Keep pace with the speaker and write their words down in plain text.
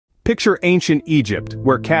Picture ancient Egypt,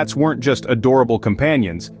 where cats weren't just adorable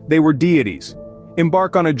companions, they were deities.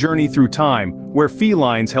 Embark on a journey through time, where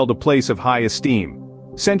felines held a place of high esteem.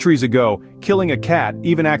 Centuries ago, killing a cat,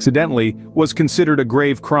 even accidentally, was considered a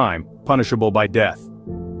grave crime, punishable by death.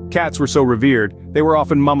 Cats were so revered, they were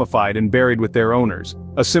often mummified and buried with their owners,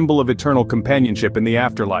 a symbol of eternal companionship in the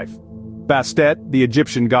afterlife. Bastet, the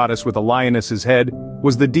Egyptian goddess with a lioness's head,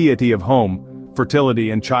 was the deity of home,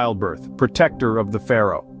 fertility and childbirth, protector of the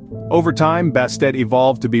pharaoh. Over time, Bastet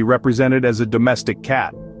evolved to be represented as a domestic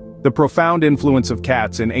cat. The profound influence of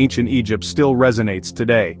cats in ancient Egypt still resonates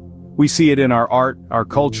today. We see it in our art, our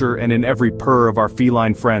culture, and in every purr of our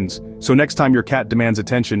feline friends. So next time your cat demands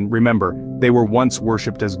attention, remember, they were once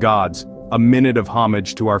worshipped as gods. A minute of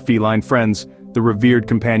homage to our feline friends, the revered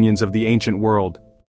companions of the ancient world.